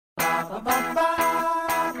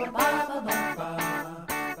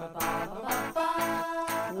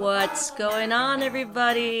What's going on,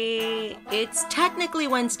 everybody? It's technically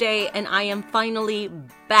Wednesday, and I am finally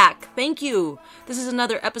back. Thank you. This is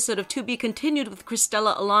another episode of To Be Continued with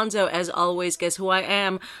Cristela Alonzo. As always, guess who I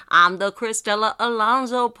am? I'm the Cristela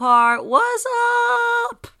Alonzo part. What's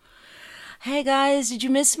up? Hey guys, did you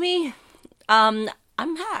miss me? I'm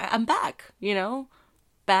back. You know,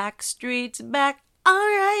 Backstreet's back. All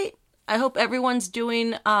right. I hope everyone's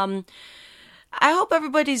doing. I hope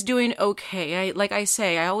everybody's doing okay. Like I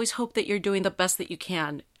say, I always hope that you're doing the best that you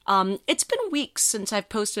can. It's been weeks since I've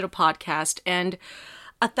posted a podcast, and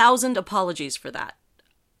 1,000 apologies for that.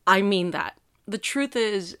 I mean that. The truth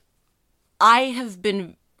is, I have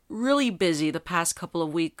been really busy the past couple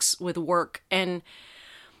of weeks with work, and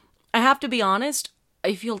I have to be honest,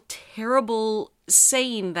 I feel terrible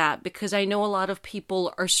saying that because I know a lot of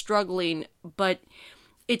people are struggling, but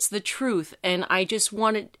it's the truth, and I just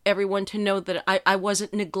wanted everyone to know that I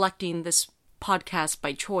wasn't neglecting this podcast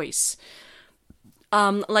by choice.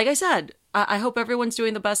 Like I said, I hope everyone's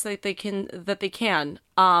doing the best that they can.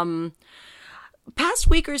 Past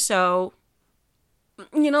week or so,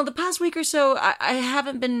 I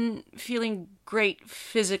haven't been feeling great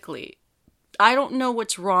physically. I don't know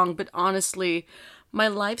what's wrong, but honestly, my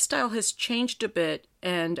lifestyle has changed a bit,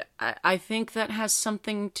 and I think that has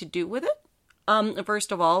something to do with it.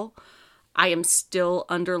 First of all, I am still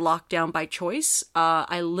under lockdown by choice.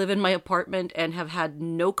 I live in my apartment and have had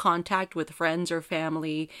no contact with friends or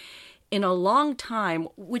family in a long time,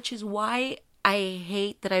 which is why I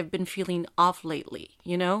hate that I've been feeling off lately,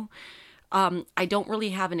 you know? I don't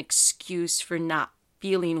really have an excuse for not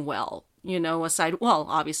feeling well, you know, aside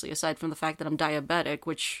from the fact that I'm diabetic,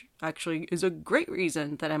 which actually is a great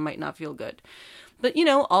reason that I might not feel good. But, you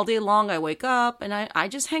know, all day long I wake up and I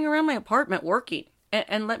just hang around my apartment working.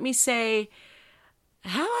 And let me say,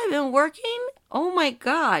 have I been working? Oh my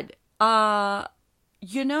God.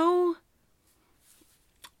 You know,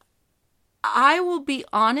 I will be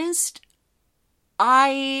honest,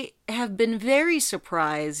 I have been very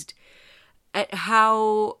surprised at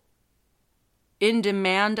how in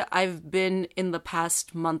demand I've been in the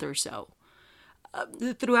past month or so.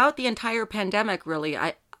 Throughout the entire pandemic, really,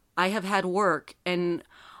 I have had work, and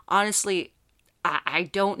honestly, I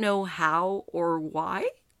don't know how or why.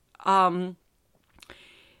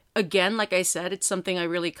 Again, like I said, it's something I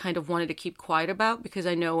really kind of wanted to keep quiet about because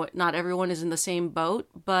I know not everyone is in the same boat,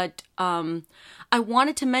 but I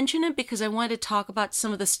wanted to mention it because I wanted to talk about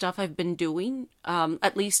some of the stuff I've been doing,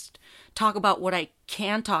 at least talk about what I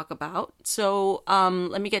can talk about. So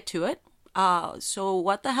let me get to it. So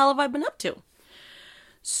what the hell have I been up to?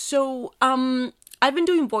 So, I've been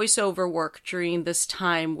doing voiceover work during this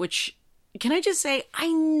time, which, can I just say,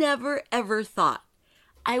 I never ever thought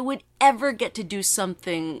I would ever get to do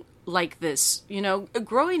something like this. You know,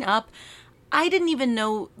 growing up, I didn't even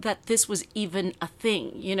know that this was even a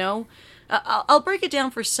thing, you know? I'll break it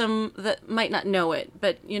down for some that might not know it,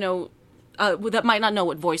 but, you know, that might not know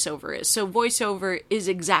what voiceover is. So voiceover is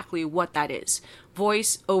exactly what that is.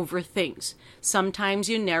 Voice over things. Sometimes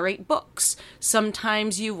you narrate books.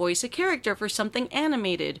 Sometimes you voice a character for something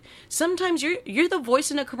animated. Sometimes you're the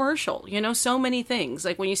voice in a commercial. You know, so many things.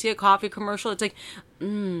 Like when you see a coffee commercial, it's like,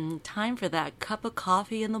 time for that cup of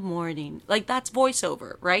coffee in the morning. Like that's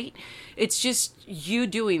voiceover, right? It's just you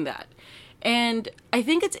doing that. And I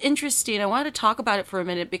think it's interesting. I wanted to talk about it for a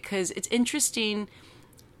minute because it's interesting.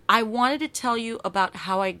 I wanted to tell you about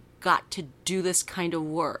how I got to do this kind of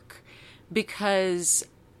work because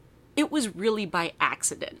it was really by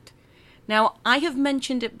accident. Now, I have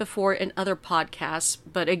mentioned it before in other podcasts,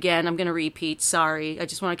 but again, I'm going to repeat. Sorry. I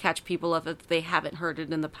just want to catch people up if they haven't heard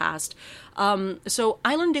it in the past. So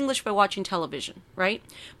I learned English by watching television, right?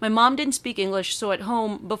 My mom didn't speak English, so at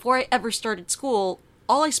home, before I ever started school,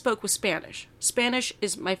 all I spoke was Spanish. Spanish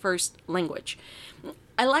is my first language.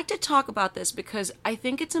 I like to talk about this because I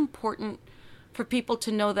think it's important for people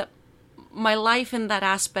to know that my life in that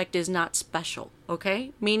aspect is not special,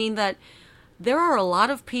 okay? Meaning that there are a lot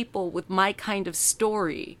of people with my kind of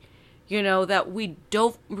story, you know, that we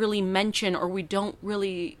don't really mention or we don't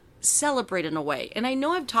really celebrate in a way. And I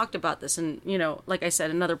know I've talked about this in, you know, like I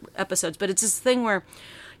said, in other episodes, but it's this thing where,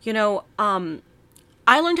 you know,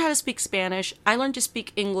 I learned how to speak Spanish. I learned to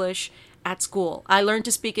speak English at school. I learned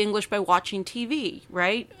to speak English by watching TV,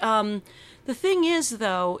 right? The thing is,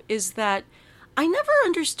 though, is that I never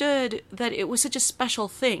understood that it was such a special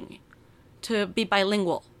thing to be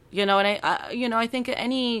bilingual, you know, and I think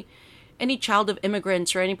any child of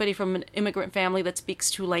immigrants or anybody from an immigrant family that speaks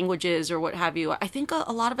two languages or what have you, I think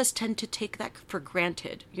a lot of us tend to take that for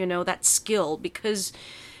granted, you know, that skill, because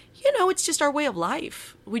it's just our way of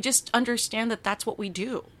life. We just understand that that's what we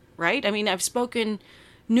do, right? I mean, I've spoken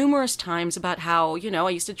numerous times about how, I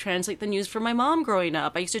used to translate the news for my mom growing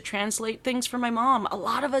up. I used to translate things for my mom. A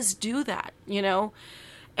lot of us do that,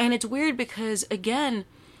 And it's weird because, again,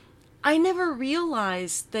 I never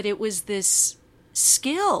realized that it was this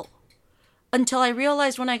skill until I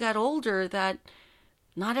realized when I got older that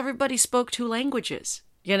not everybody spoke two languages,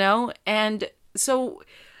 And so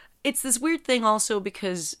it's this weird thing also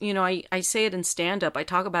because, I say it in stand-up. I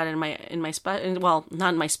talk about it well,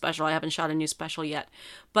 not in my special. I haven't shot a new special yet.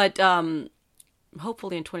 But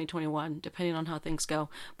hopefully in 2021, depending on how things go.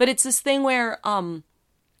 But it's this thing where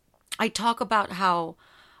I talk about how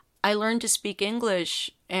I learned to speak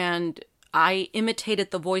English and I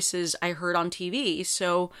imitated the voices I heard on TV.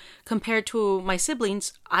 So compared to my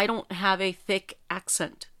siblings, I don't have a thick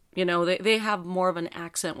accent. They have more of an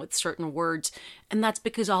accent with certain words. And that's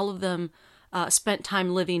because all of them spent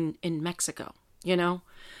time living in Mexico,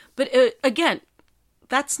 But again,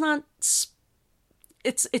 that's not...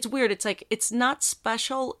 It's weird. It's like, it's not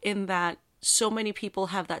special in that so many people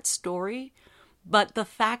have that story. But the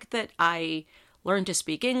fact that I learned to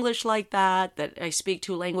speak English like that I speak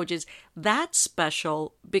two languages, that's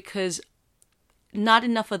special because not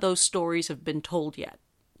enough of those stories have been told yet.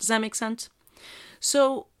 Does that make sense?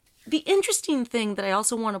 So the interesting thing that I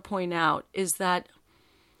also want to point out is that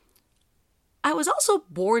I was also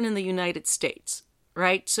born in the United States,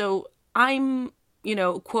 right? So I'm,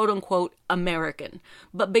 quote unquote, American.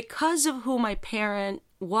 But because of who my parent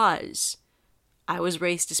was, I was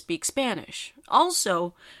raised to speak Spanish.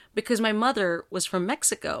 Also, because my mother was from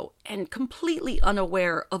Mexico and completely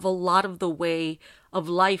unaware of a lot of the way of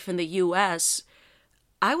life in the U.S.,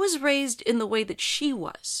 I was raised in the way that she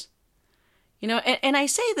was. And I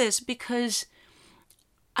say this because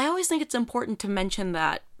I always think it's important to mention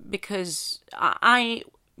that because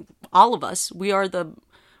all of us, we're the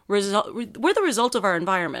result of our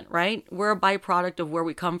environment, right? We're a byproduct of where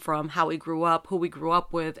we come from, how we grew up, who we grew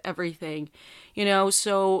up with, everything,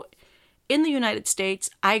 so in the United States,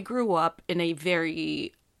 I grew up in a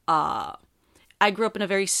very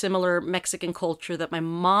similar Mexican culture that my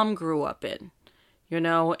mom grew up in,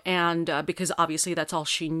 and because obviously that's all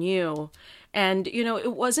she knew. And,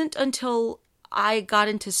 it wasn't until I got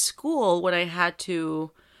into school when I had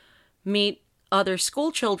to meet other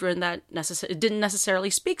school children that didn't necessarily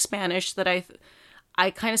speak Spanish that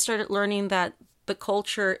I kind of started learning that the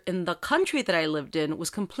culture in the country that I lived in was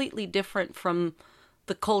completely different from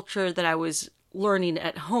the culture that I was learning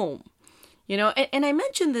at home. And I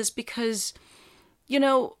mention this because,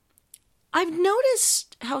 I've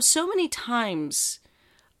noticed how so many times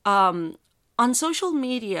on social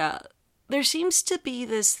media, there seems to be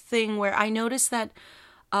this thing where I notice that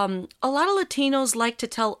a lot of Latinos like to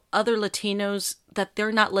tell other Latinos that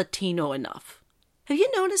they're not Latino enough. Have you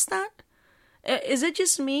noticed that? Is it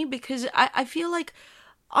just me? Because I feel like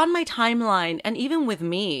on my timeline, and even with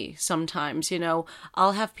me sometimes,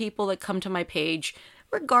 I'll have people that come to my page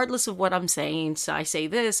regardless of what I'm saying. So I say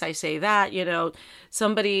this, I say that,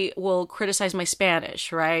 somebody will criticize my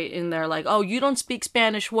Spanish, right? And they're like, oh, you don't speak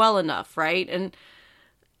Spanish well enough, right? And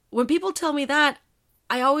when people tell me that,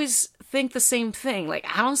 I always think the same thing. Like,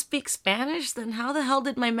 I don't speak Spanish? Then how the hell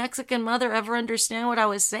did my Mexican mother ever understand what I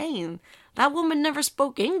was saying? That woman never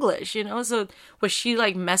spoke English, So was she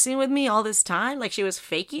like messing with me all this time? Like she was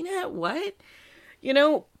faking it? What?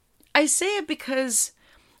 I say it because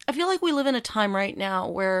I feel like we live in a time right now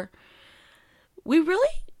where we really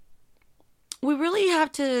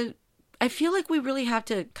have to, I feel like we really have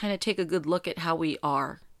to kind of take a good look at how we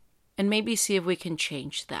are and maybe see if we can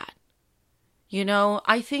change that.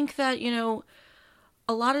 I think that,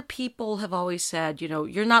 a lot of people have always said,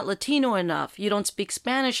 you're not Latino enough, you don't speak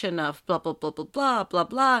Spanish enough, blah, blah, blah, blah, blah, blah,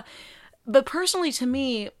 blah. But personally, to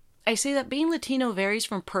me, I say that being Latino varies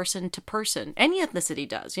from person to person. Any ethnicity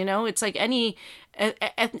does, It's like any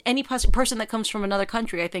person that comes from another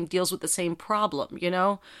country, I think, deals with the same problem,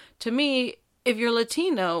 To me, if you're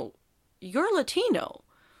Latino, you're Latino.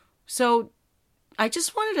 So I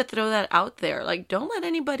just wanted to throw that out there. Like, don't let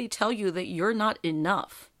anybody tell you that you're not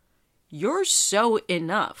enough. You're so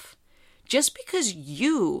enough. Just because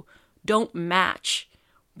you don't match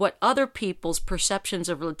what other people's perceptions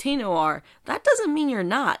of Latino are, that doesn't mean you're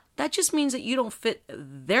not. That just means that you don't fit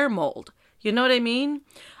their mold. You know what I mean?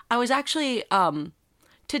 I was actually,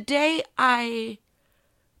 today I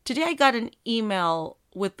got an email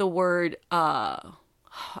with the word, I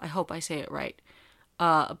hope I say it right,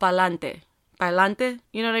 pa'lante. Pa'lante,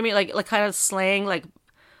 you know what I mean? Like kind of slang, like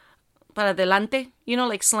para adelante,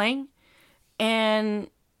 like slang. And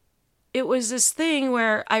it was this thing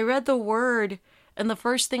where I read the word And the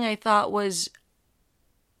first thing I thought was,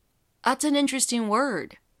 that's an interesting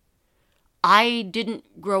word. I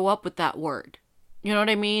didn't grow up with that word. You know what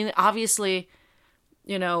I mean? Obviously,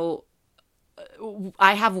 you know,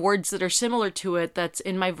 I have words that are similar to it that's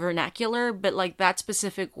in my vernacular, but like that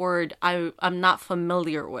specific word I'm not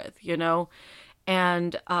familiar with, you know?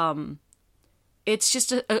 And it's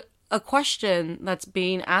just a question that's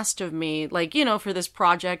being asked of me, like, you know, for this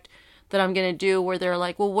project that I'm going to do, where they're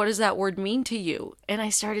like, well, what does that word mean to you? And I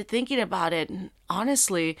started thinking about it. And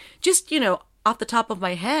honestly, just, you know, off the top of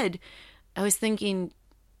my head, I was thinking,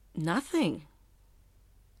 nothing.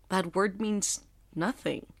 That word means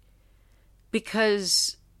nothing.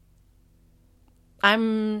 Because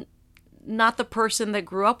I'm not the person that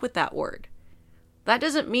grew up with that word. That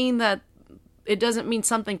doesn't mean that it doesn't mean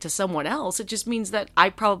something to someone else. It just means that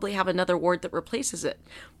I probably have another word that replaces it.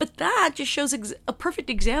 But that just shows a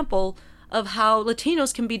perfect example of how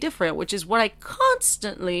Latinos can be different, which is what I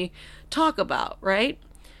constantly talk about, right?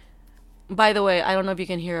 By the way, I don't know if you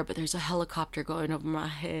can hear it, but there's a helicopter going over my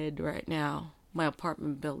head right now, my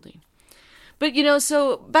apartment building. But, you know,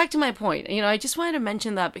 so back to my point, you know, I just wanted to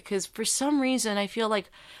mention that because for some reason I feel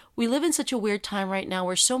like we live in such a weird time right now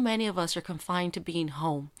where so many of us are confined to being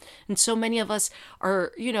home. And so many of us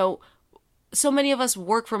are, you know, so many of us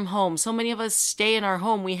work from home. So many of us stay in our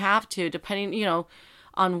home. We have to, depending, you know,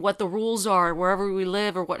 on what the rules are, wherever we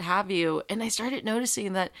live or what have you. And I started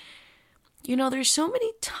noticing that, you know, there's so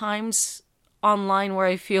many times online where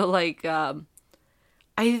I feel like,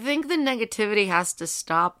 I think the negativity has to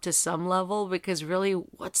stop to some level because really,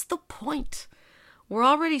 what's the point? We're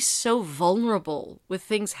already so vulnerable with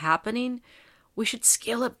things happening. We should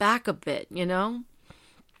scale it back a bit, you know?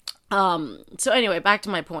 So anyway, back to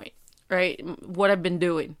my point, right? What I've been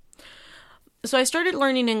doing. So I started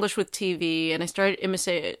learning English with TV and I started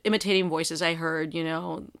imitating voices I heard, you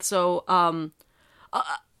know? So I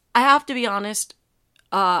have to be honest,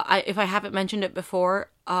 if I haven't mentioned it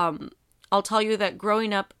before, I'll tell you that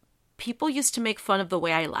growing up, people used to make fun of the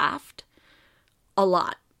way I laughed a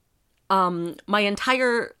lot. My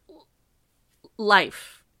entire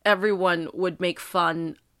life, everyone would make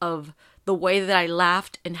fun of the way that I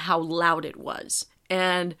laughed and how loud it was.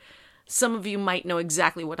 And some of you might know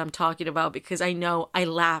exactly what I'm talking about because I know I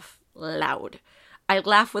laugh loud. I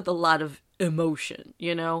laugh with a lot of emotion,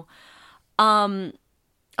 you know? I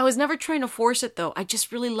was never trying to force it though. I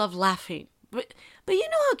just really love laughing. But you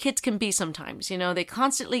know how kids can be sometimes, you know, they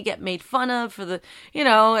constantly get made fun of for the, you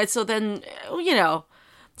know, and so then, you know,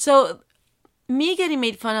 so me getting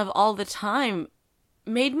made fun of all the time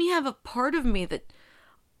made me have a part of me that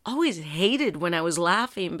always hated when I was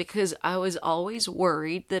laughing because I was always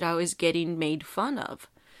worried that I was getting made fun of.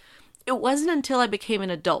 It wasn't until I became an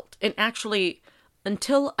adult, and actually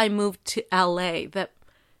until I moved to LA, that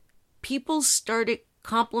people started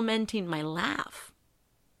complimenting my laugh.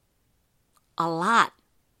 A lot.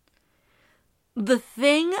 The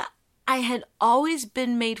thing I had always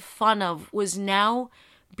been made fun of was now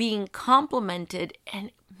being complimented,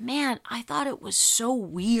 and man, I thought it was so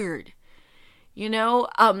weird. You know,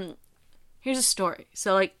 here's a story.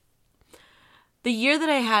 So like the year that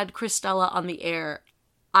I had Cristela on the air,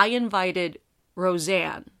 I invited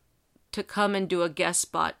Roseanne to come and do a guest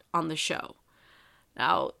spot on the show.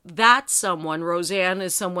 Now, that's someone, Roseanne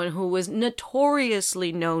is someone who was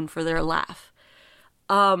notoriously known for their laugh.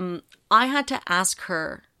 I had to ask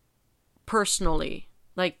her personally,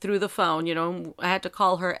 like through the phone, you know, I had to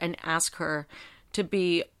call her and ask her to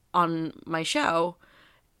be on my show.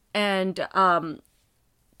 And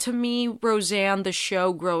to me, Roseanne, the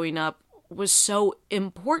show growing up, was so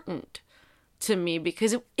important to me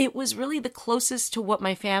because it was really the closest to what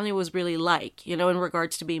my family was really like, you know, in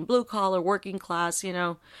regards to being blue collar, working class, you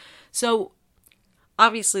know. So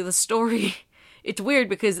obviously the story, it's weird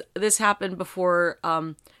because this happened before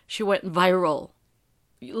she went viral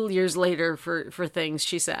years later for things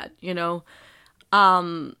she said, you know.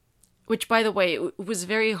 Which, by the way, it was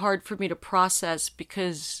very hard for me to process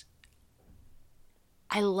because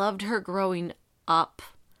I loved her growing up.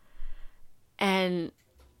 And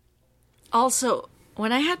also,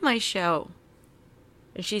 when I had my show,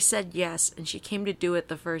 and she said yes, and she came to do it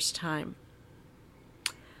the first time,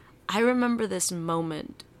 I remember this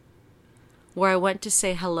moment where I went to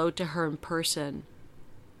say hello to her in person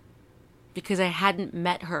because I hadn't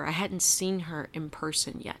met her. I hadn't seen her in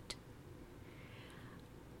person yet.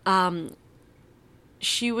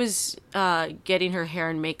 She was getting her hair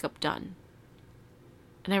and makeup done.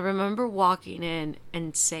 And I remember walking in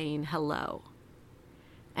and saying hello.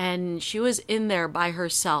 And she was in there by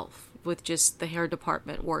herself with just the hair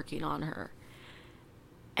department working on her.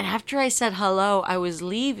 And after I said hello, I was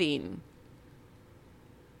leaving.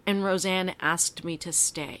 And Roseanne asked me to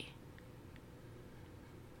stay.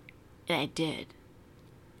 And I did.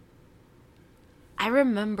 I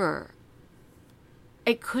remember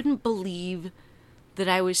I couldn't believe that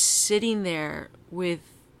I was sitting there with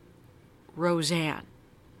Roseanne.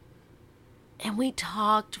 And we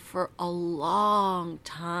talked for a long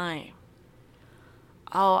time.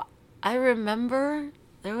 Oh, I remember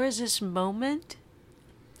there was this moment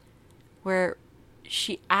where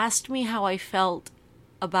she asked me how I felt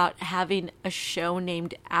about having a show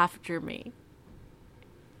named after me.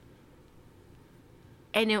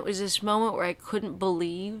 And it was this moment where I couldn't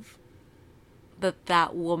believe that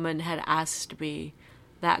that woman had asked me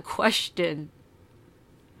that question.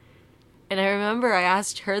 And I remember I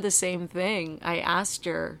asked her the same thing. I asked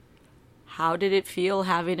her, how did it feel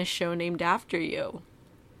having a show named after you?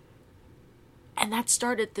 And that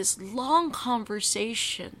started this long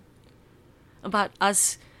conversation about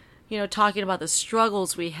us, talking about the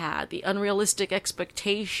struggles we had, the unrealistic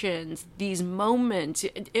expectations, these moments,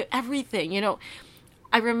 everything,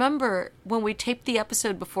 I remember when we taped the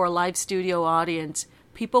episode before a live studio audience,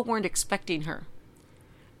 people weren't expecting her.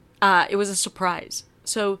 It was a surprise.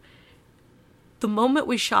 So the moment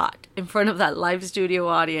we shot in front of that live studio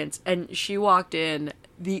audience and she walked in,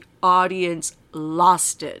 the audience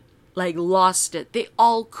lost it. Lost it. They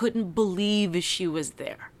all couldn't believe she was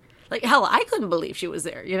there. Hell, I couldn't believe she was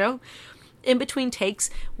there, In between takes,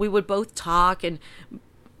 we would both talk and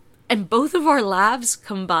both of our laughs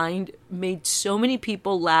combined made so many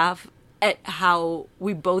people laugh at how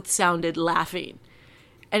we both sounded laughing.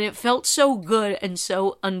 And it felt so good and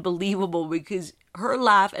so unbelievable because her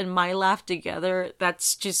laugh and my laugh together,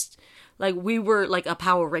 that's just we were like a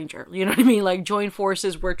Power Ranger, you know what I mean? Join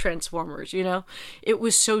forces, we're Transformers, It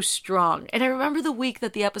was so strong. And I remember the week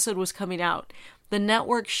that the episode was coming out, the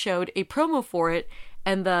network showed a promo for it.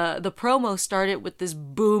 And the promo started with this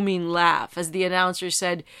booming laugh as the announcer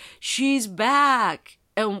said, "She's back."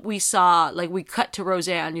 And we saw, we cut to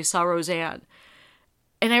Roseanne. You saw Roseanne.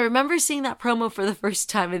 And I remember seeing that promo for the first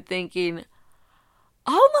time and thinking,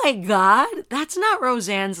 oh my God, that's not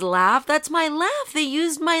Roseanne's laugh. That's my laugh. They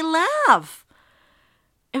used my laugh.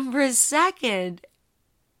 And for a second,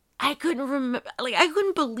 I couldn't remember, I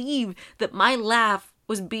couldn't believe that my laugh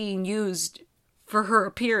was being used for her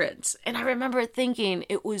appearance. And I remember thinking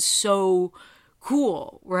it was so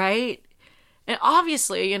cool, right? And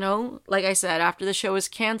obviously, like I said, after the show was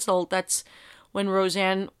canceled, that's when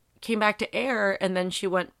Roseanne came back to air and then she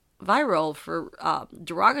went viral for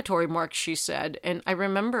derogatory marks she said. And I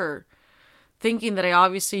remember thinking that I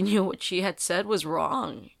obviously knew what she had said was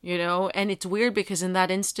wrong, And it's weird because in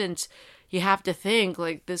that instance, you have to think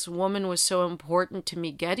this woman was so important to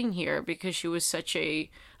me getting here because she was such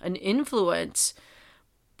an influence.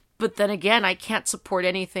 But then again, I can't support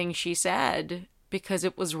anything she said because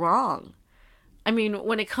it was wrong. I mean,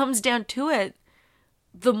 when it comes down to it,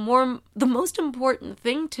 the most important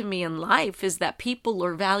thing to me in life is that people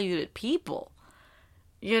are valued as people.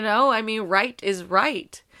 Right is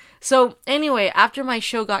right. So anyway, after my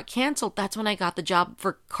show got canceled, that's when I got the job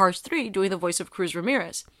for Cars 3 doing the voice of Cruz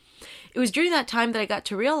Ramirez. It was during that time that I got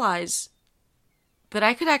to realize that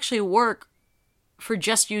I could actually work for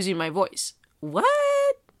just using my voice.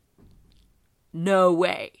 What? No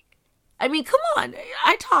way. I mean, come on.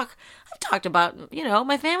 I've talked about,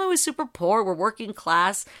 my family was super poor. We're working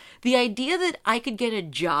class. The idea that I could get a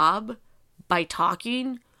job by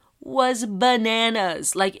talking was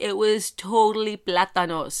bananas. It was totally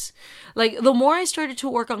plátanos. The more I started to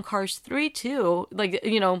work on Cars 3 too,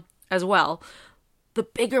 as well, the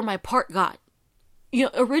bigger my part got.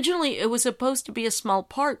 Originally it was supposed to be a small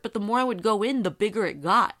part, but the more I would go in, the bigger it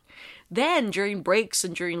got. Then, during breaks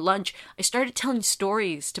and during lunch, I started telling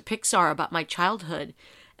stories to Pixar about my childhood.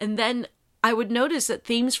 And then I would notice that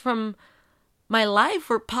themes from my life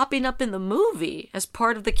were popping up in the movie as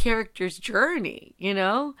part of the character's journey,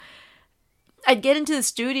 I'd get into the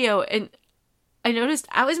studio and I noticed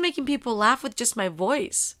I was making people laugh with just my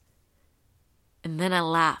voice. And then I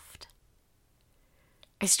laughed.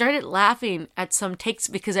 I started laughing at some takes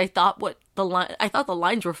because I thought the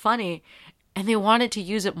lines were funny and they wanted to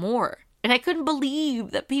use it more. And I couldn't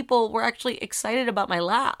believe that people were actually excited about my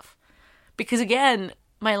laugh. Because again,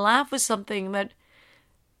 my laugh was something that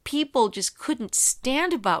people just couldn't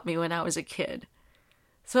stand about me when I was a kid.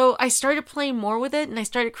 So I started playing more with it and I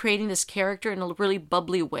started creating this character in a really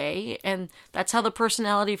bubbly way. And that's how the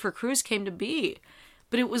personality for Cruz came to be.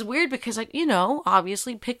 But it was weird because,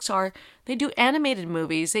 obviously Pixar, they do animated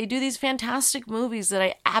movies. They do these fantastic movies that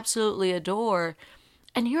I absolutely adore.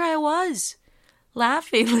 And here I was,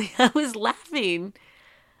 laughing. I was laughing.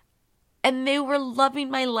 And they were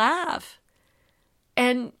loving my laugh.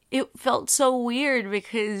 And it felt so weird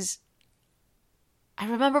because I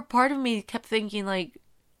remember part of me kept thinking, like,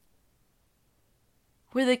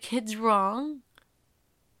 were the kids wrong?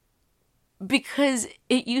 Because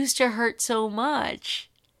it used to hurt so much.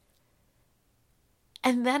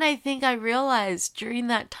 And then I think I realized during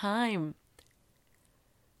that time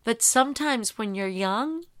that sometimes when you're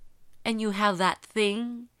young and you have that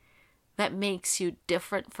thing that makes you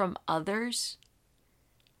different from others,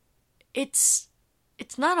 it's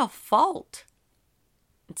not a fault.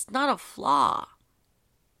 It's not a flaw.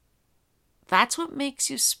 That's what makes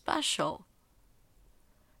you special.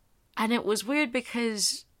 And it was weird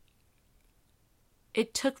because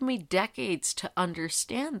it took me decades to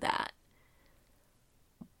understand that.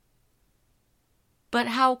 But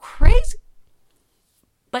how crazy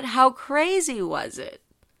was it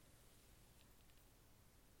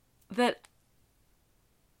that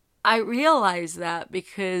I realized that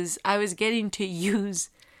because I was getting to use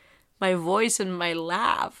my voice and my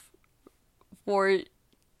laugh for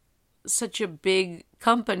such a big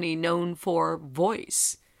company known for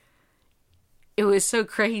voice. It was so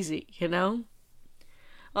crazy, you know?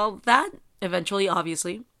 Well, that eventually,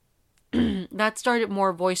 obviously, that started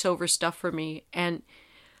more voiceover stuff for me. And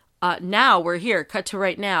now we're here, cut to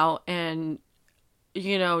right now. And,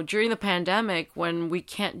 you know, during the pandemic, when we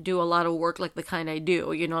can't do a lot of work like the kind I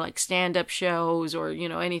do, you know, like stand-up shows or, you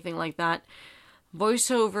know, anything like that,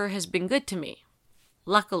 voiceover has been good to me.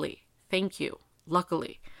 Luckily. Thank you.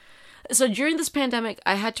 Luckily. So during this pandemic,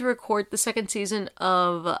 I had to record the second season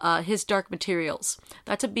of His Dark Materials.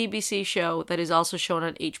 That's a BBC show that is also shown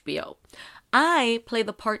on HBO. I play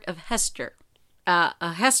the part of Hester.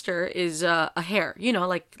 A Hester is a hare, you know,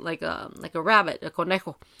 like a rabbit, a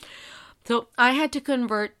conejo. So I had to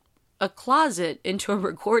convert a closet into a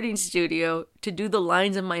recording studio to do the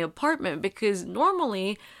lines in my apartment because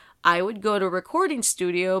normally I would go to a recording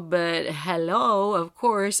studio, but hello, of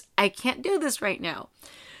course, I can't do this right now.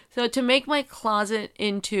 So to make my closet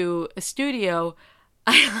into a studio,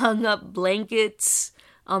 I hung up blankets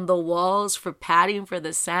on the walls for padding for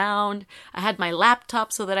the sound. I had my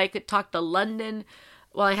laptop so that I could talk to London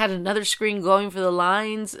while I had another screen going for the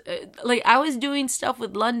lines. Like, I was doing stuff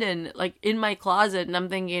with London, like, in my closet, and I'm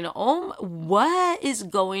thinking, oh, what is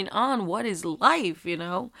going on? What is life, you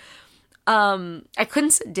know? I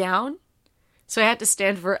couldn't sit down, so I had to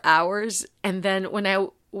stand for hours, and then when I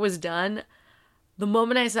was done, the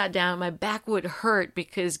moment I sat down, my back would hurt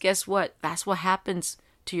because guess what? That's what happens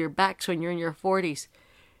to your backs when you're in your 40s.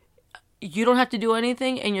 You don't have to do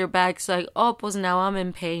anything and your back's like, oh, pues now I'm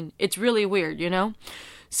in pain. It's really weird, you know?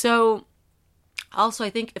 So, also,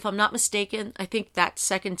 I think, if I'm not mistaken, I think that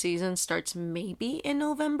second season starts maybe in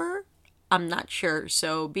November. I'm not sure.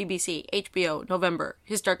 So, BBC, HBO, November,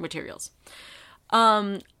 His Dark Materials.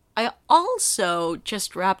 I also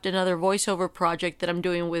just wrapped another voiceover project that I'm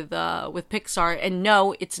doing with Pixar. And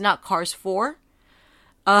no, it's not Cars 4.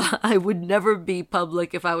 I would never be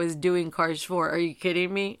public if I was doing Cars 4. Are you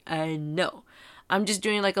kidding me? No. I'm just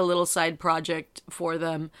doing like a little side project for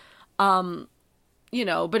them. You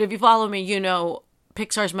know, but if you follow me, you know,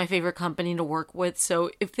 Pixar's my favorite company to work with.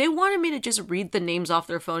 So if they wanted me to just read the names off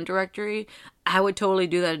their phone directory, I would totally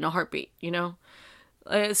do that in a heartbeat, you know?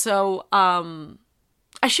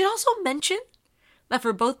 I should also mention that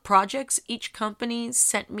for both projects, each company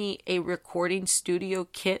sent me a recording studio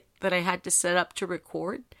kit that I had to set up to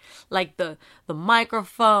record, like the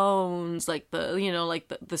microphones, like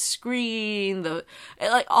the screen,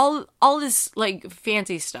 like all this like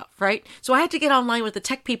fancy stuff, right? So I had to get online with the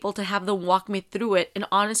tech people to have them walk me through it, and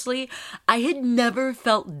honestly, I had never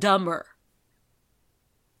felt dumber.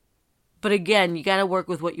 But again, you got to work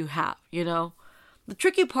with what you have, you know? The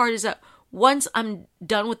tricky part is that once I'm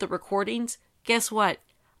done with the recordings, guess what?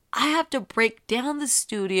 I have to break down the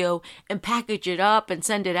studio and package it up and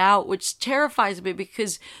send it out, which terrifies me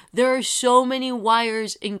because there are so many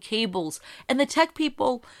wires and cables. And the tech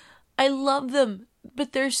people, I love them,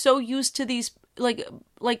 but they're so used to these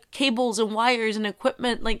like cables and wires and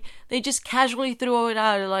equipment. Like, they just casually throw it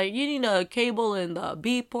out. Like, you need a cable and the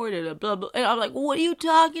B port and a blah, blah. And I'm like, what are you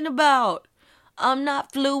talking about? I'm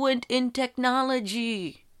not fluent in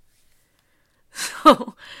technology.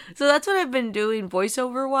 So that's what I've been doing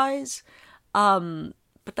voiceover wise.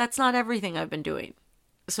 But that's not everything I've been doing.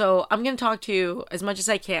 So I'm going to talk to you as much as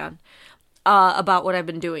I can, about what I've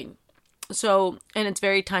been doing. So, and it's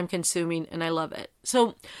very time consuming and I love it.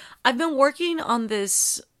 So I've been working on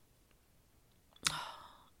this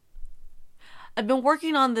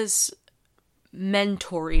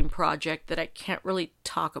mentoring project that I can't really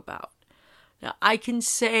talk about. Now, I can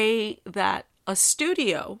say that a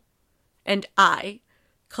studio and I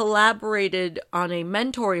collaborated on a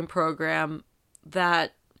mentoring program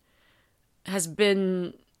that has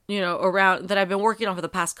been, around, that I've been working on for the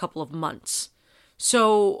past couple of months.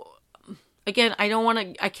 So again,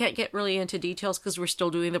 I can't get really into details because we're still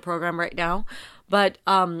doing the program right now, but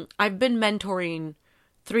I've been mentoring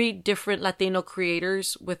 3 different Latino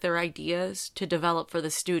creators with their ideas to develop for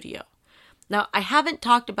the studio. Now, I haven't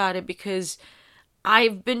talked about it because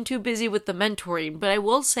I've been too busy with the mentoring, but I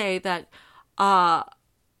will say that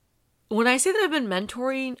when I say that I've been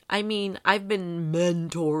mentoring, I mean I've been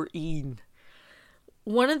mentoring.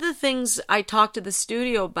 One of the things I talked to the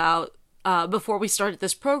studio about before we started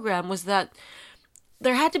this program was that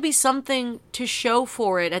there had to be something to show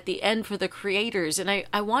for it at the end for the creators. And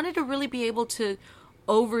I wanted to really be able to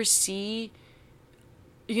oversee,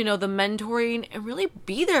 the mentoring and really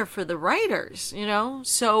be there for the writers,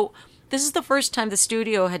 So this is the first time the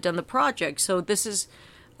studio had done the project. So this is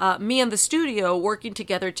me and the studio working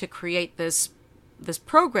together to create this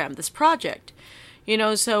program, this project,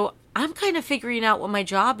 So I'm kind of figuring out what my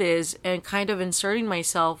job is and kind of inserting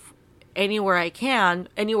myself anywhere I can,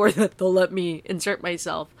 anywhere that they'll let me insert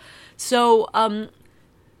myself. So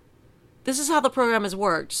this is how the program has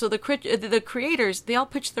worked. So the creators, they all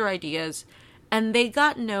pitched their ideas and they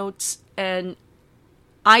got notes, and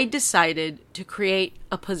I decided to create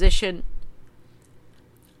a position.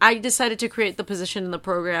 I decided to create the position in the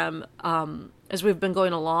program as we've been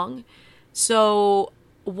going along. So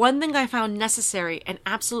one thing I found necessary and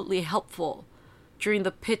absolutely helpful during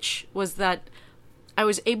the pitch was that I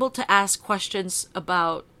was able to ask questions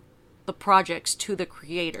about the projects to the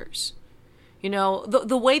creators.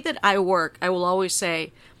 The way that I work, I will always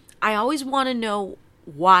say, I always want to know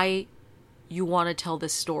why you want to tell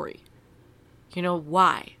this story.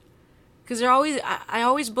 Why? Because I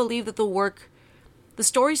always believe that the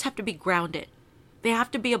stories have to be grounded. They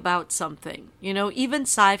have to be about something. Even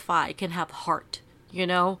sci-fi can have heart,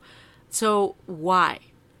 So why?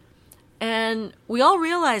 And we all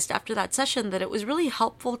realized after that session that it was really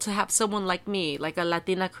helpful to have someone like me, like a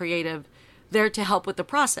Latina creative, there to help with the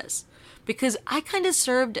process. Because I kind of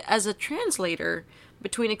served as a translator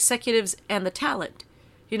between executives and the talent.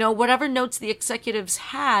 Whatever notes the executives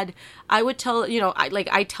had, I would tell,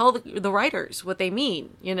 I tell the writers what they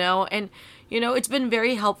mean, and, it's been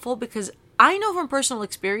very helpful because I know from personal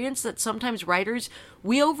experience that sometimes writers,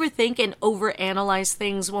 we overthink and overanalyze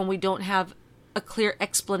things when we don't have a clear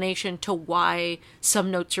explanation to why some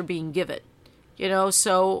notes are being given,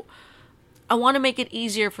 so I want to make it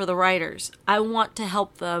easier for the writers. I want to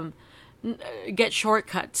help them get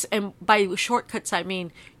shortcuts. And by shortcuts, I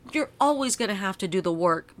mean, you're always going to have to do the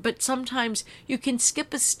work, but sometimes you can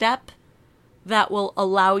skip a step that will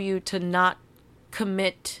allow you to not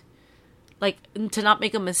commit, to not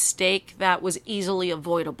make a mistake that was easily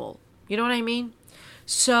avoidable. You know what I mean?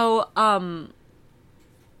 So,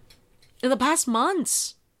 in the past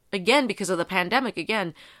months, again, because of the pandemic,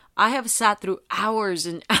 I have sat through hours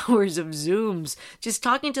and hours of Zooms just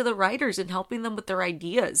talking to the writers and helping them with their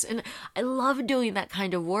ideas. And I love doing that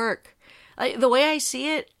kind of work. The way I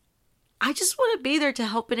see it, I just want to be there to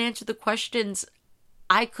help and answer the questions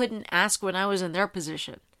I couldn't ask when I was in their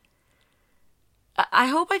position. I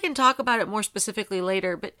hope I can talk about it more specifically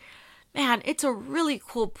later, but man, it's a really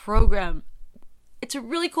cool program.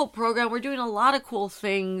 We're doing a lot of cool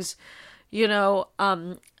things.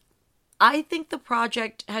 I think the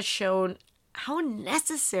project has shown how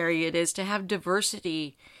necessary it is to have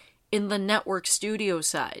diversity in the network studio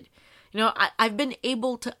side. I've been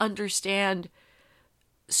able to understand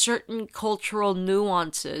certain cultural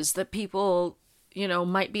nuances that people,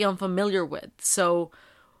 might be unfamiliar with. So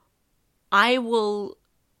I will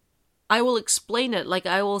explain it.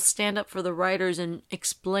 I will stand up for the writers and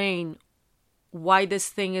explain why this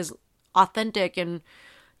thing is authentic and,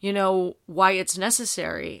 why it's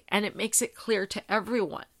necessary. And it makes it clear to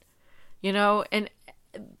everyone, and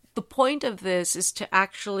the point of this is to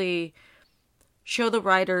actually show the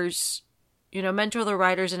writers, mentor the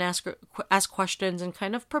writers and ask questions and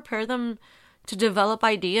kind of prepare them to develop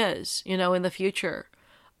ideas, in the future.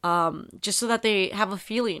 Just so that they have a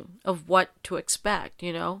feeling of what to expect,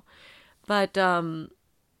 But, man,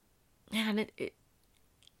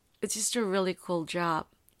 it's just a really cool job.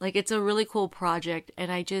 It's a really cool project,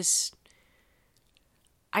 and I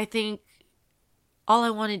think all I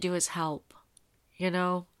want to do is help,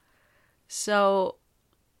 So,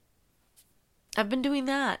 I've been doing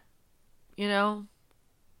that,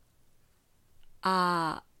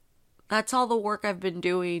 That's all the work I've been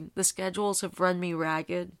doing. The schedules have run me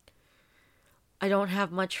ragged. I don't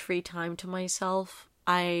have much free time to myself.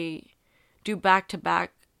 I do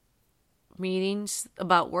back-to-back meetings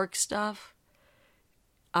about work stuff.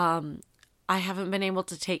 I haven't been able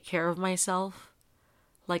to take care of myself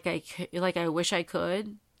like I wish I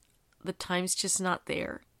could. The time's just not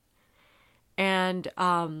there. And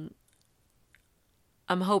I'm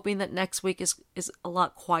hoping that next week is a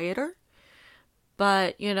lot quieter.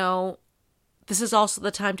 But, this is also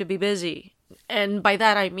the time to be busy. And by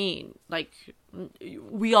that I mean, like,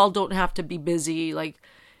 we all don't have to be busy. Like,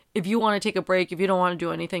 if you want to take a break, if you don't want to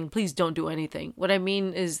do anything, please don't do anything. What I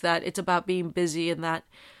mean is that it's about being busy, and that,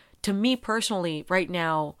 to me personally, right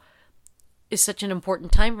now, is such an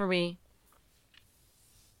important time for me.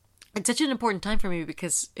 It's such an important time for me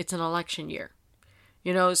because it's an election year.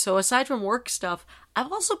 So aside from work stuff,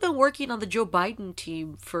 I've also been working on the Joe Biden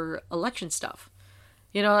team for election stuff.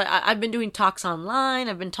 I've been doing talks online.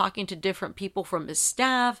 I've been talking to different people from his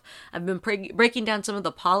staff. I've been breaking down some of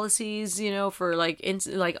the policies, for like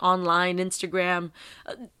online Instagram.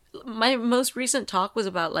 My most recent talk was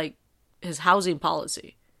about like his housing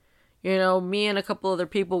policy. Me and a couple other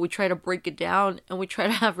people, we try to break it down, and we try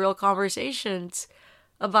to have real conversations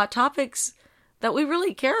about topics that we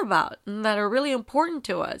really care about and that are really important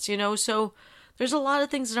to us, So there's a lot of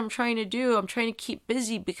things that I'm trying to do. I'm trying to keep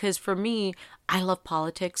busy because for me, I love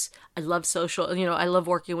politics. I love I love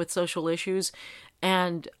working with social issues.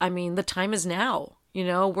 And I mean, the time is now.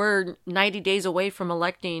 We're 90 days away from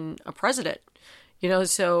electing a president,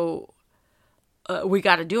 so we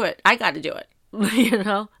got to do it. I got to do it.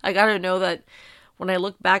 I got to know that when I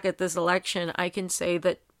look back at this election, I can say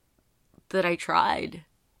that I tried,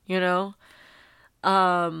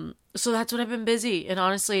 So that's what I've been busy. And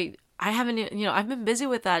honestly, I haven't, I've been busy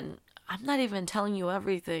with that. And I'm not even telling you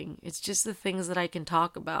everything. It's just the things that I can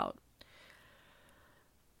talk about.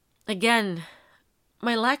 Again,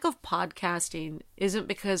 my lack of podcasting isn't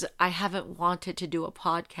because I haven't wanted to do a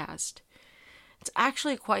podcast. It's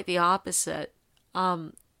actually quite the opposite. I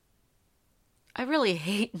really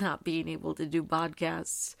hate not being able to do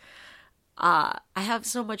podcasts. I have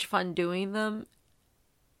so much fun doing them.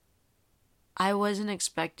 I wasn't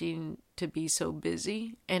expecting to be so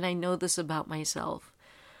busy, and I know this about myself.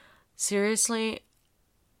 Seriously,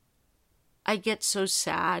 I get so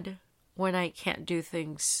sad when I can't do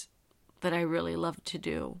things that I really love to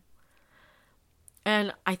do.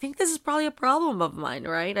 And I think this is probably a problem of mine,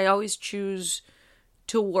 right? I always choose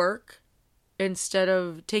to work instead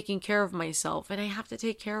of taking care of myself, and I have to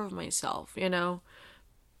take care of myself,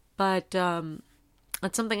 But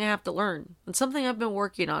it's something I have to learn. It's something I've been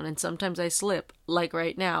working on, and sometimes I slip, like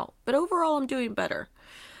right now. But overall, I'm doing better.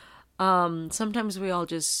 Sometimes we all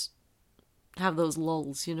just have those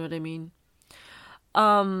lulls, you know what I mean?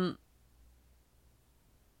 I've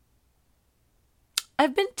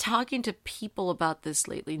been talking to people about this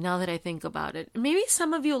lately, now that I think about it. Maybe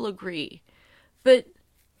some of you will agree, but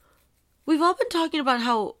we've all been talking about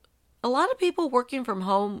how a lot of people working from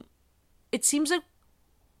home, it seems like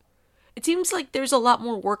there's a lot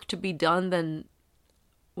more work to be done than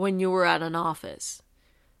when you were at an office.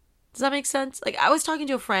 Does that make sense? Like, I was talking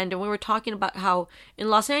to a friend, and we were talking about how in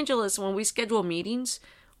Los Angeles, when we schedule meetings,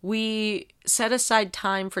 we set aside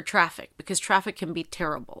time for traffic because traffic can be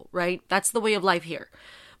terrible, right? That's the way of life here.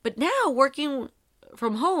 But now, working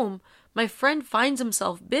from home, my friend finds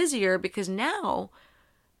himself busier because now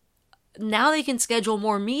they can schedule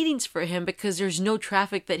more meetings for him because there's no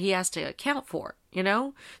traffic that he has to account for,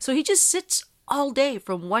 So he just sits all day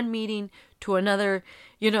from one meeting to another,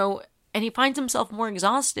 and he finds himself more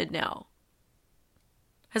exhausted now.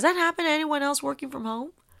 Has that happened to anyone else working from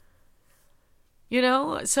home?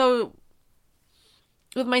 So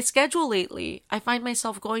with my schedule lately, I find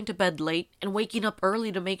myself going to bed late and waking up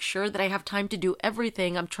early to make sure that I have time to do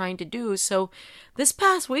everything I'm trying to do. So this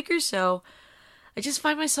past week or so, I just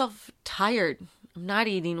find myself tired. I'm not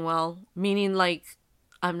eating well, meaning like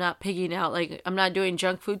I'm not pigging out, like I'm not doing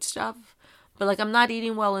junk food stuff, but like I'm not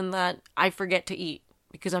eating well in that I forget to eat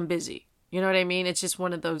because I'm busy. You know what I mean? It's just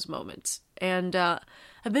one of those moments. And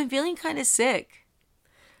I've been feeling kind of sick,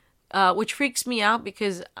 which freaks me out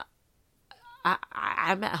because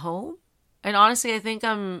I'm at home. And honestly, I think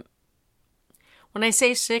when I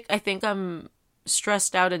say sick, I think I'm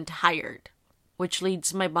stressed out and tired, which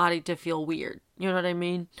leads my body to feel weird. You know what I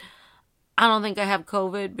mean? I don't think I have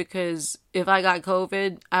COVID because if I got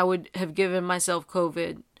COVID, I would have given myself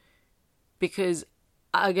COVID because,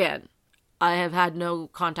 again, I have had no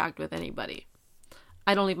contact with anybody.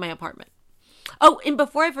 I don't leave my apartment. Oh, and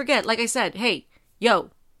before I forget, like I said, hey,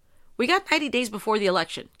 we got 90 days before the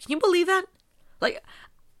election. Can you believe that? Like,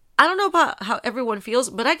 I don't know about how everyone feels,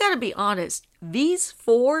 but I gotta be honest. These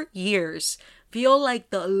 4 years feel like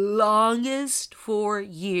the longest 4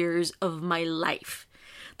 years of my life.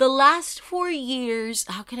 The last 4 years,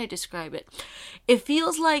 how can I describe it? It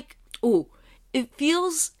feels like I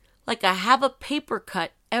have a paper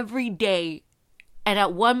cut every day, and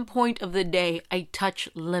at one point of the day, I touch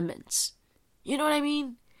lemons. You know what I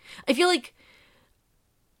mean? I feel like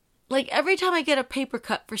every time I get a paper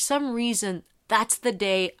cut, for some reason, that's the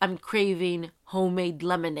day I'm craving homemade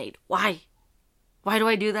lemonade. Why? Why do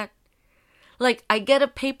I do that? Like, I get a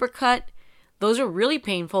paper cut, those are really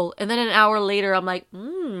painful, and then an hour later, I'm like,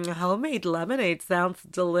 homemade lemonade sounds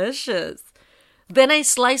delicious. Then I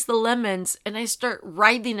slice the lemons, and I start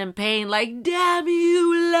writhing in pain, like, damn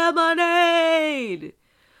you, lemonade!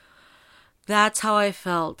 That's how I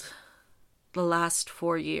felt the last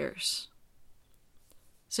 4 years.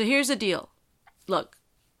 So here's the deal. Look,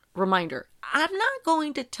 reminder, I'm not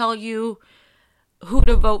going to tell you who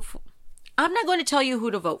to vote for. I'm not going to tell you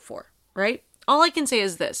who to vote for, right? All I can say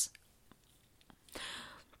is this.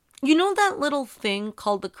 You know that little thing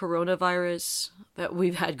called the coronavirus that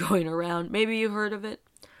we've had going around? Maybe you heard of it.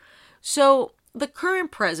 So the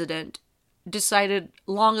current president decided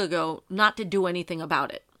long ago not to do anything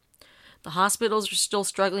about it. The hospitals are still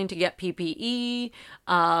struggling to get PPE.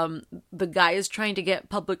 The guy is trying to get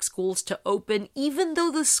public schools to open, even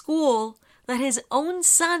though the school that his own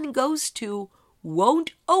son goes to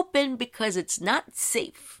won't open because it's not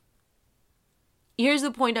safe. Here's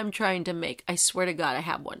the point I'm trying to make. I swear to God, I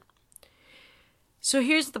have one. So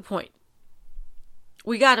here's the point.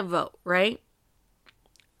 We gotta vote, right?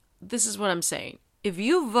 This is what I'm saying. If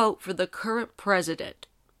you vote for the current president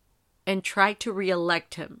and try to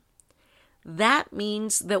re-elect him, that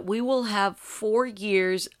means that we will have 4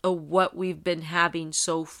 years of what we've been having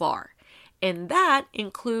so far. And that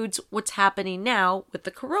includes what's happening now with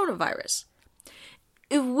the coronavirus.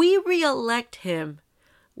 If we re-elect him,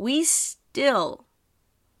 we still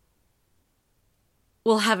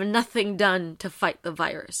will have nothing done to fight the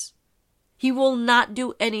virus. He will not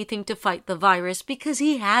do anything to fight the virus because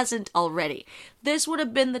he hasn't already. This would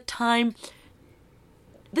have been the time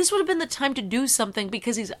to do something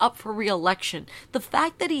because he's up for re-election. The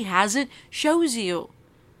fact that he hasn't shows you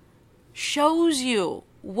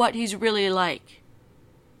what he's really like.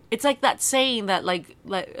 It's like that saying that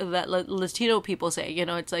that Latino people say, you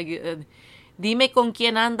know, it's like, dime con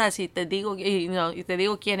quién andas y te digo, y te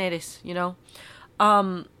digo quién eres, you know.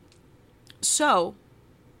 So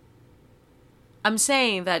I'm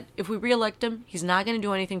saying that if we re-elect him, he's not going to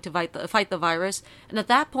do anything to fight the virus. And at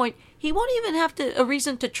that point, he won't even have a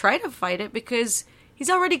reason to try to fight it because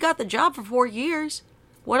he's already got the job for 4 years.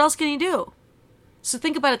 What else can he do? So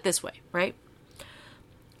think about it this way, right?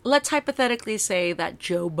 Let's hypothetically say that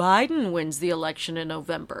Joe Biden wins the election in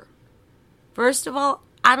November. First of all,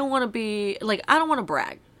 I don't want to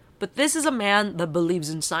brag, but this is a man that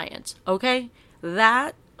believes in science, okay?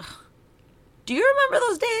 Do you remember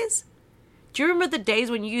those days? Do you remember the days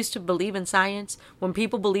when you used to believe in science? When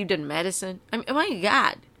people believed in medicine? I mean, my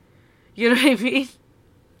God. You know what I mean?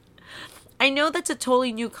 I know that's a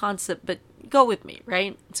totally new concept, but go with me,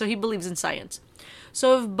 right? So he believes in science.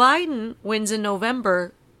 So if Biden wins in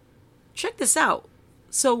November, check this out.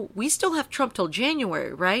 So we still have Trump till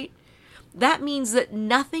January, right? That means that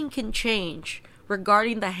nothing can change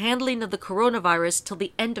regarding the handling of the coronavirus till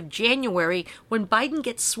the end of January when Biden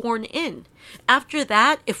gets sworn in. After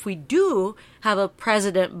that, if we do have a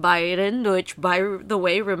President Biden, which, by the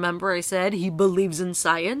way, remember I said he believes in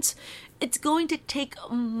science, it's going to take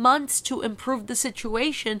months to improve the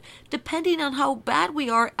situation depending on how bad we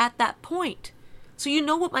are at that point. So you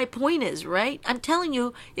know what my point is, right? I'm telling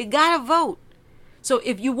you, you gotta vote. So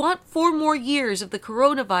if you want 4 more years of the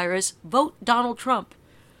coronavirus, vote Donald Trump.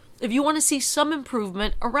 If you want to see some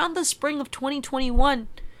improvement around the spring of 2021,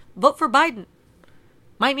 vote for Biden.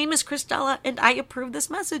 My name is Cristela, and I approve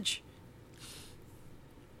this message.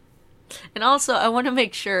 And also, I want to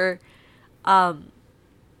make sure,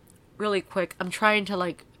 really quick, I'm trying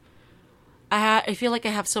to I feel like I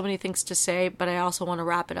have so many things to say, but I also want to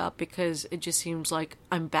wrap it up because it just seems like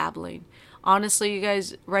I'm babbling. Honestly, you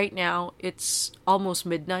guys, right now, it's almost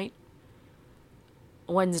midnight,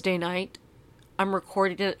 Wednesday night. I'm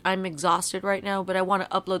recording it. I'm exhausted right now, but I want to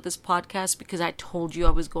upload this podcast because I told you I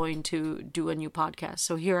was going to do a new podcast.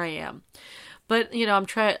 So here I am. But, you know, I'm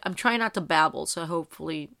trying not to babble, so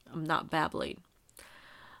hopefully I'm not babbling.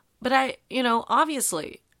 But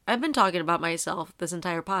obviously, I've been talking about myself this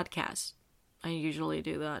entire podcast. I usually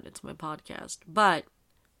do that. It's my podcast. But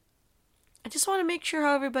I just want to make sure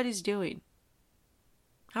how everybody's doing.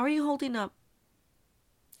 How are you holding up?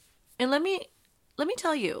 And let me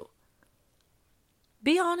tell you,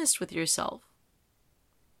 be honest with yourself.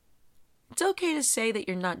 It's okay to say that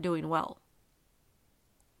you're not doing well.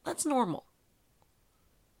 That's normal.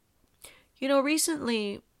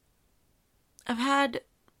 Recently I've had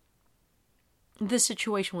this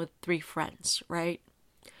situation with 3 friends, right?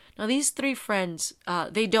 Now, these 3 friends,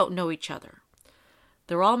 they don't know each other.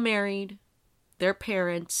 They're all married, they're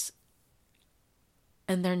parents,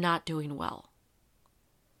 and they're not doing well.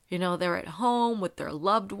 They're at home with their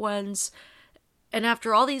loved ones, and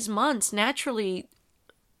after all these months, naturally,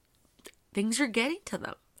 things are getting to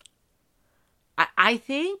them. I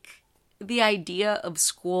think the idea of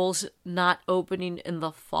schools not opening in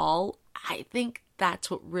the fall, I think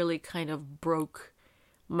that's what really kind of broke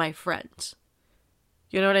my friends.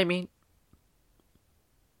 You know what I mean?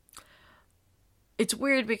 It's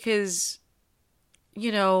weird because,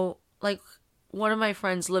 like one of my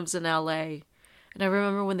friends lives in LA, and I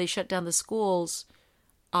remember when they shut down the schools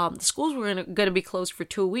were going to be closed for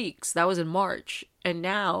 2 weeks. That was in March. And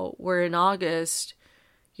now we're in August,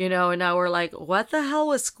 and now we're like, what the hell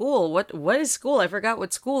was school? What is school? I forgot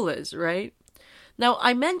what school is, right? Now,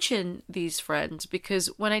 I mention these friends because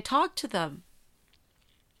when I talk to them,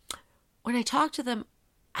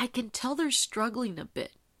 I can tell they're struggling a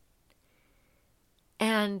bit.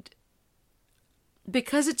 And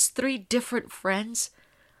because it's 3 different friends,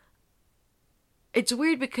 it's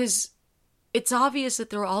weird because it's obvious that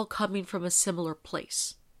they're all coming from a similar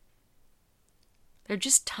place. They're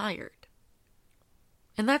just tired.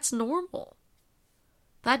 And that's normal.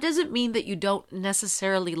 That doesn't mean that you don't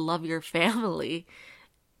necessarily love your family.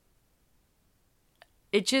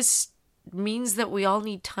 It just means that we all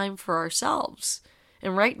need time for ourselves.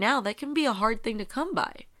 And right now, that can be a hard thing to come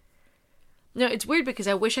by. Now, it's weird because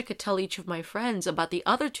I wish I could tell each of my friends about the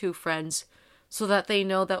other 2 friends so that they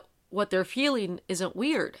know that what they're feeling isn't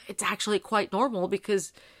weird. It's actually quite normal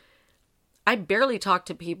because I barely talk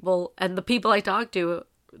to people, and the people I talk to,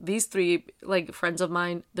 these 3 friends of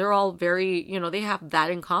mine, they're all very, they have that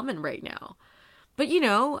in common right now. But I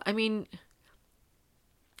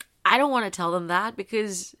don't want to tell them that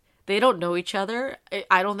because they don't know each other.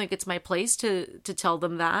 I don't think it's my place to tell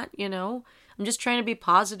them that, I'm just trying to be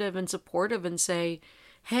positive and supportive and say,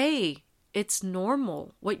 hey, it's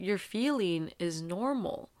normal. What you're feeling is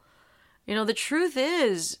normal. The truth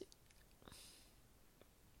is,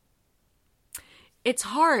 it's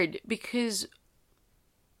hard because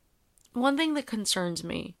one thing that concerns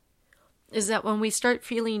me is that when we start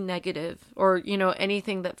feeling negative or,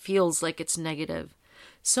 anything that feels like it's negative,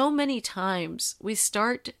 so many times we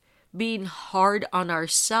start being hard on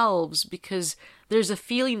ourselves because there's a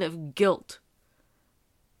feeling of guilt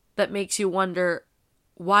that makes you wonder,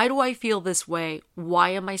 why do I feel this way? Why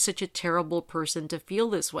am I such a terrible person to feel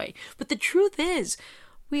this way? But the truth is,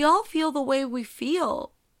 we all feel the way we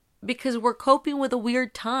feel because we're coping with a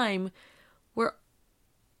weird time where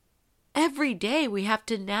every day we have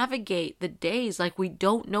to navigate the days like we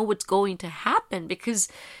don't know what's going to happen because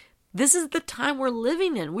this is the time we're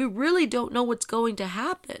living in. We really don't know what's going to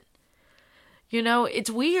happen. It's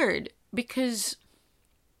weird because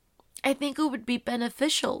I think it would be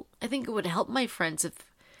beneficial. I think it would help my friends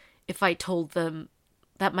if I told them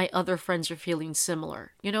that my other friends are feeling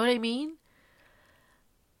similar. You know what I mean?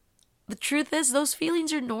 The truth is, those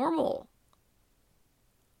feelings are normal.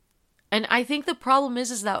 And I think the problem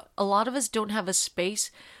is that a lot of us don't have a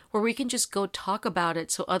space where we can just go talk about it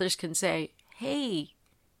so others can say, hey,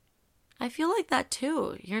 I feel like that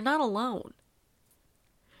too. You're not alone.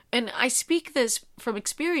 And I speak this from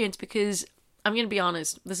experience because I'm going to be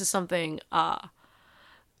honest, this is something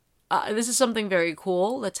very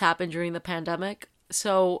cool that's happened during the pandemic.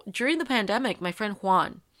 So during the pandemic, my friend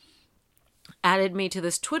Juan added me to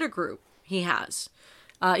this Twitter group he has.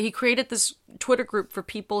 He created this Twitter group for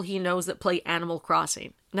people he knows that play Animal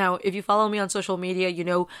Crossing. Now, if you follow me on social media, you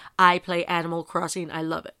know I play Animal Crossing. I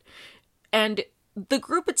love it. And the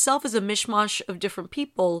group itself is a mishmash of different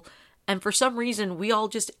people. And for some reason, we all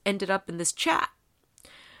just ended up in this chat.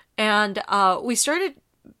 And we started,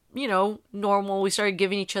 normal. We started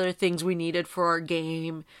giving each other things we needed for our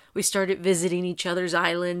game. We started visiting each other's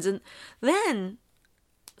islands. And then,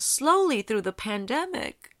 slowly through the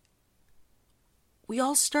pandemic, we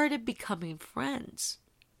all started becoming friends.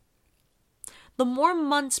 The more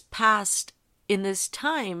months passed in this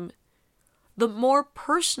time, the more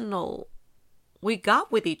personal we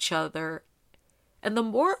got with each other, and the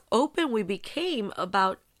more open we became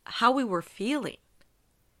about how we were feeling.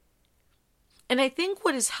 And I think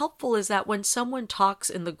what is helpful is that when someone talks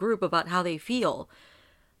in the group about how they feel,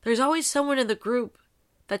 there's always someone in the group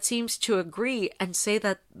that seems to agree and say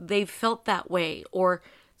that they've felt that way, or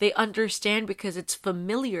they understand because it's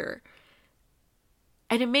familiar.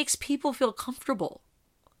 And it makes people feel comfortable.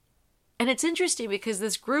 And it's interesting because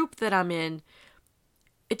this group that I'm in,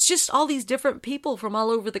 it's just all these different people from all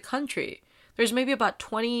over the country. There's maybe about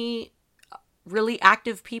 20 really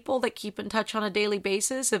active people that keep in touch on a daily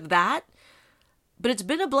basis, if that. But it's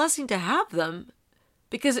been a blessing to have them,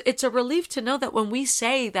 because it's a relief to know that when we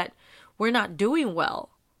say that we're not doing well,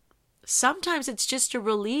 sometimes it's just a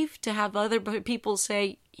relief to have other people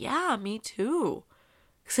say, yeah, me too.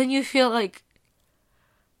 Because then you feel like,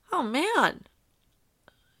 oh man,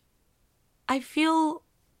 I feel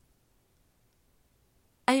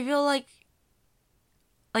like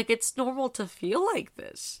it's normal to feel like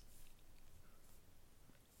this.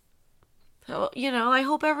 So, I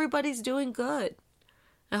hope everybody's doing good.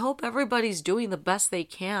 I hope everybody's doing the best they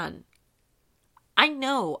can. I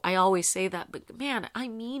know I always say that, but man, I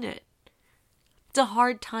mean it. It's a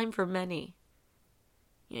hard time for many.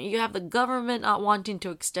 You have the government not wanting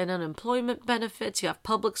to extend unemployment benefits. You have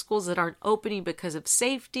public schools that aren't opening because of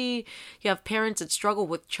safety. You have parents that struggle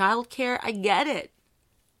with childcare. I get it.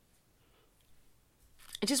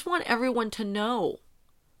 I just want everyone to know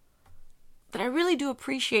that I really do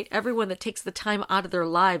appreciate everyone that takes the time out of their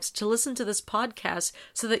lives to listen to this podcast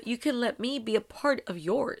so that you can let me be a part of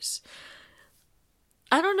yours.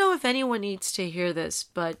 I don't know if anyone needs to hear this,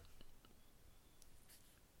 but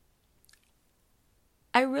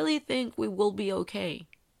I really think we will be okay.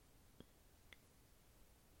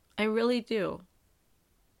 I really do.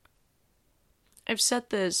 I've said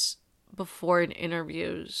this before in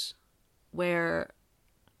interviews where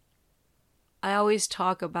I always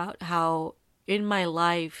talk about how in my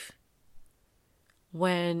life,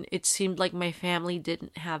 when it seemed like my family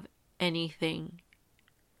didn't have anything,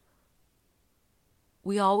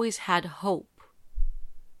 we always had hope.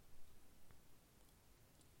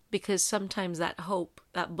 Because sometimes that hope,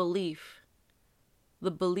 that belief,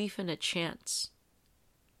 the belief in a chance,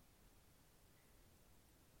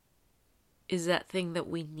 is that thing that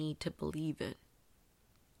we need to believe in.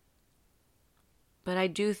 But I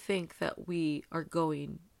do think that we are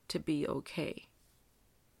going to be okay.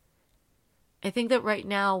 I think that right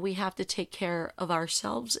now we have to take care of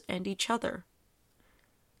ourselves and each other.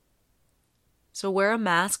 So wear a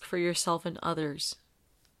mask for yourself and others.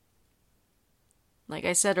 Like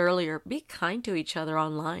I said earlier, be kind to each other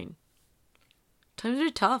online. Times are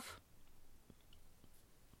tough.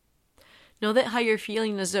 Know that how you're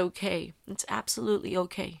feeling is okay. It's absolutely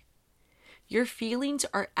okay. Your feelings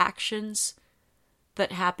are actions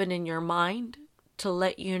that happen in your mind to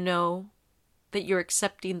let you know that you're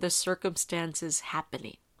accepting the circumstances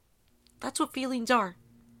happening. That's what feelings are.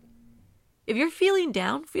 If you're feeling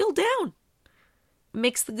down, feel down. It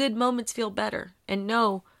makes the good moments feel better. And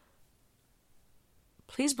know,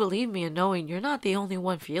 please believe me in knowing you're not the only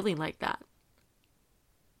one feeling like that.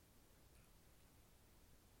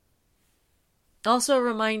 Also a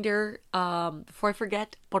reminder, before I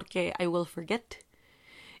forget, porque I will forget,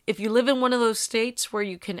 if you live in one of those states where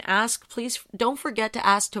you can ask, please don't forget to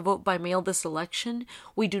ask to vote by mail this election.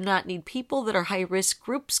 We do not need people that are high-risk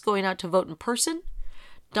groups going out to vote in person.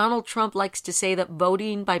 Donald Trump likes to say that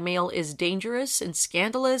voting by mail is dangerous and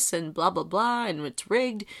scandalous and blah, blah, blah, and it's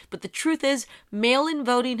rigged. But the truth is, mail-in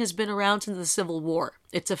voting has been around since the Civil War.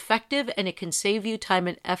 It's effective and it can save you time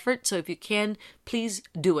and effort. So if you can, please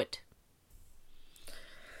do it.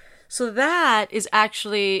 So that is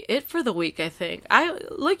actually it for the week, I think.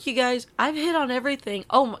 Look, you guys, I've hit on everything.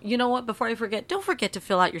 Oh, you know what? Before I forget, don't forget to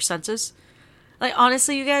fill out your census. Like,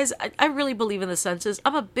 honestly, you guys, I really believe in the census.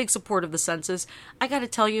 I'm a big supporter of the census. I gotta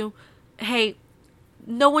tell you, hey,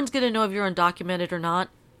 no one's gonna know if you're undocumented or not.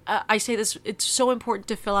 I say this, it's so important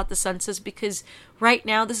to fill out the census because right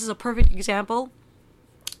now, this is a perfect example.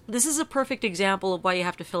 This is a perfect example of why you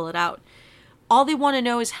have to fill it out. All they want to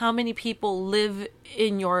know is how many people live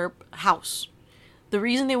in your house. The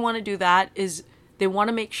reason they want to do that is they want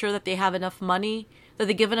to make sure that they have enough money, that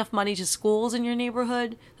they give enough money to schools in your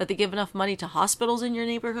neighborhood, that they give enough money to hospitals in your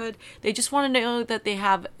neighborhood. They just want to know that they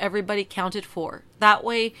have everybody counted for. That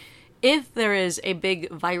way, if there is a big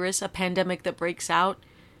virus, a pandemic that breaks out,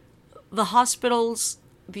 the hospitals,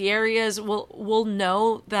 the areas will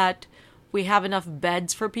know that we have enough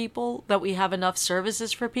beds for people, that we have enough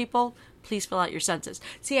services for people. Please fill out your census.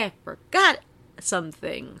 See, I forgot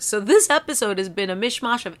something. So this episode has been a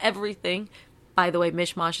mishmash of everything. By the way,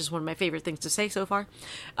 mishmash is one of my favorite things to say so far.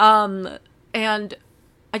 And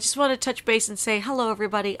I just want to touch base and say, hello,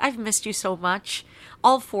 everybody. I've missed you so much.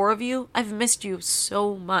 All four of you, I've missed you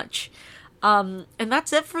so much. And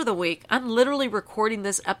that's it for the week. I'm literally recording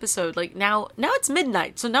this episode. Like now it's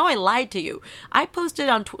midnight. So now I lied to you. I posted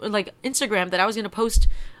on Instagram that I was going to post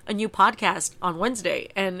a new podcast on Wednesday,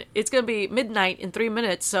 and it's going to be midnight in 3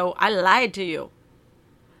 minutes, so I lied to you.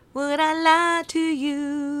 Would I lie to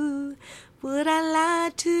you? Would I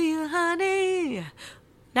lie to you, honey?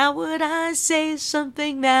 Now would I say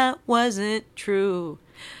something that wasn't true?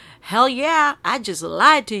 Hell yeah, I just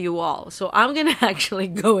lied to you all. So I'm going to actually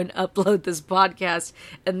go and upload this podcast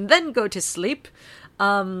and then go to sleep.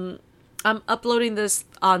 I'm uploading this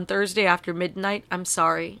on Thursday after midnight. I'm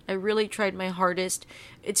sorry. I really tried my hardest.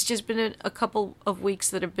 It's just been a couple of weeks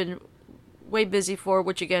that have been way busy for,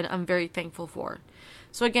 which again, I'm very thankful for.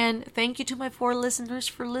 So again, thank you to my 4 listeners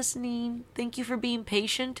for listening. Thank you for being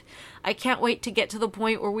patient. I can't wait to get to the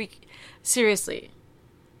point where seriously,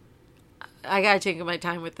 I gotta take my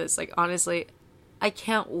time with this. Like, honestly, I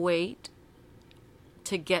can't wait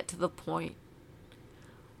to get to the point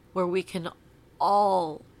where we can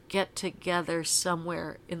all get together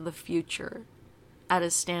somewhere in the future at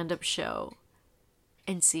a stand-up show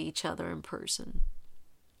and see each other in person.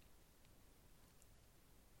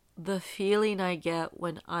 The feeling I get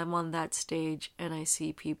when I'm on that stage and I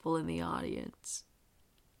see people in the audience,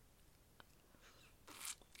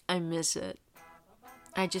 I miss it.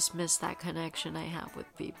 I just miss that connection I have with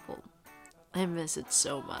people. I miss it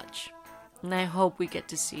so much. And I hope we get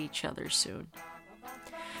to see each other soon.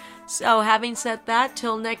 So, having said that,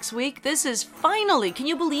 till next week, this is finally, can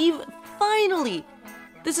you believe,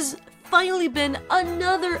 this has finally been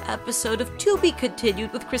another episode of To Be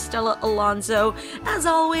Continued with Cristela Alonzo. As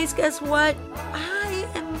always, guess what? I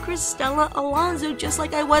am Cristela Alonzo, just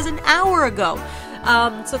like I was an hour ago.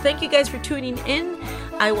 So thank you guys for tuning in.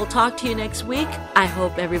 I will talk to you next week. I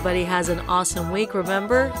hope everybody has an awesome week.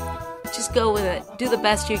 Remember, just go with it. Do the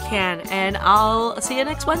best you can. And I'll see you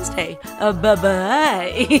next Wednesday.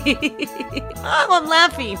 Bye-bye. Oh, I'm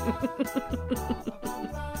laughing.